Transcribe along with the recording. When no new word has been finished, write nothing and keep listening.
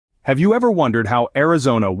Have you ever wondered how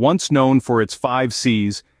Arizona, once known for its 5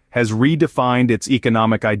 Cs, has redefined its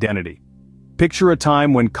economic identity? Picture a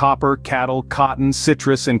time when copper, cattle, cotton,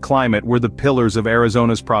 citrus, and climate were the pillars of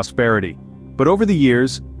Arizona's prosperity. But over the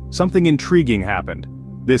years, something intriguing happened.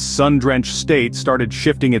 This sun-drenched state started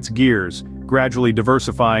shifting its gears, gradually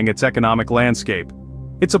diversifying its economic landscape.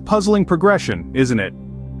 It's a puzzling progression, isn't it?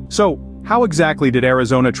 So, how exactly did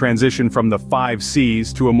Arizona transition from the 5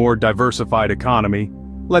 Cs to a more diversified economy?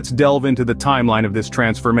 Let's delve into the timeline of this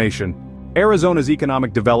transformation. Arizona's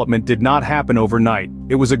economic development did not happen overnight.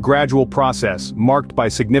 It was a gradual process, marked by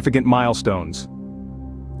significant milestones.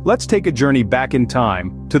 Let's take a journey back in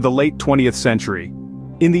time, to the late 20th century.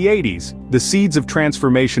 In the 80s, the seeds of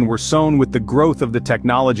transformation were sown with the growth of the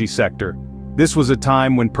technology sector. This was a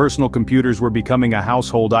time when personal computers were becoming a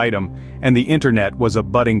household item, and the internet was a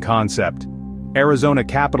budding concept. Arizona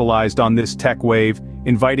capitalized on this tech wave,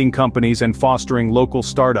 inviting companies and fostering local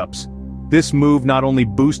startups. This move not only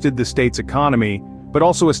boosted the state's economy, but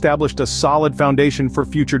also established a solid foundation for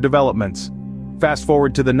future developments. Fast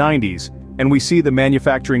forward to the 90s, and we see the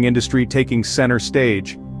manufacturing industry taking center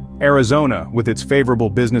stage. Arizona, with its favorable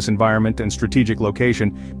business environment and strategic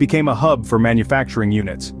location, became a hub for manufacturing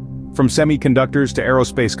units. From semiconductors to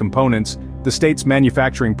aerospace components, the state's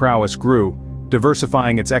manufacturing prowess grew,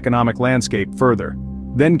 diversifying its economic landscape further.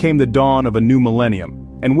 Then came the dawn of a new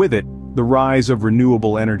millennium, and with it, the rise of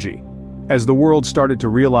renewable energy. As the world started to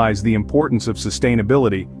realize the importance of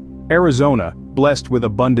sustainability, Arizona, blessed with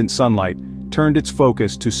abundant sunlight, turned its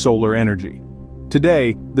focus to solar energy.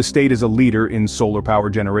 Today, the state is a leader in solar power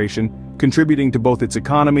generation, contributing to both its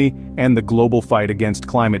economy and the global fight against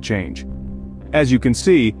climate change. As you can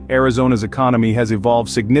see, Arizona's economy has evolved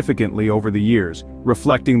significantly over the years,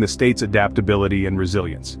 reflecting the state's adaptability and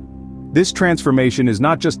resilience. This transformation is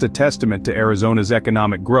not just a testament to Arizona's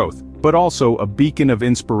economic growth, but also a beacon of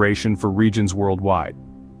inspiration for regions worldwide.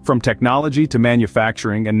 From technology to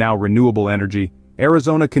manufacturing and now renewable energy,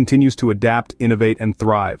 Arizona continues to adapt, innovate, and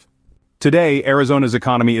thrive. Today, Arizona's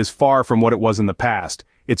economy is far from what it was in the past.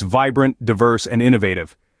 It's vibrant, diverse, and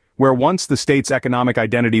innovative. Where once the state's economic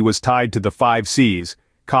identity was tied to the 5 Cs,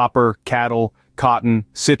 copper, cattle, cotton,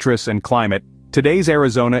 citrus, and climate, today's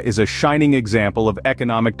Arizona is a shining example of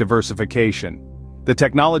economic diversification. The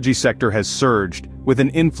technology sector has surged, with an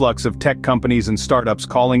influx of tech companies and startups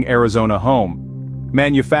calling Arizona home.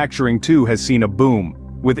 Manufacturing too has seen a boom,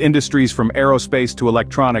 with industries from aerospace to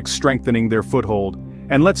electronics strengthening their foothold.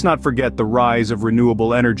 And let's not forget the rise of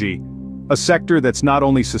renewable energy, a sector that's not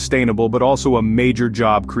only sustainable but also a major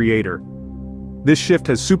job creator. This shift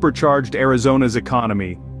has supercharged Arizona's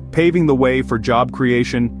economy, paving the way for job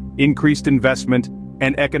creation, increased investment,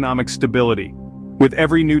 and economic stability. With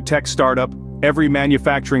every new tech startup, every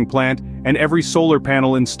manufacturing plant, and every solar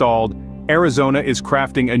panel installed, Arizona is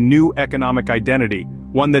crafting a new economic identity,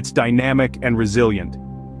 one that's dynamic and resilient.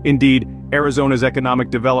 Indeed, Arizona's economic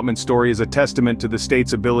development story is a testament to the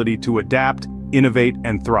state's ability to adapt, innovate,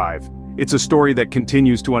 and thrive. It's a story that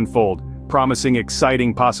continues to unfold, promising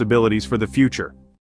exciting possibilities for the future.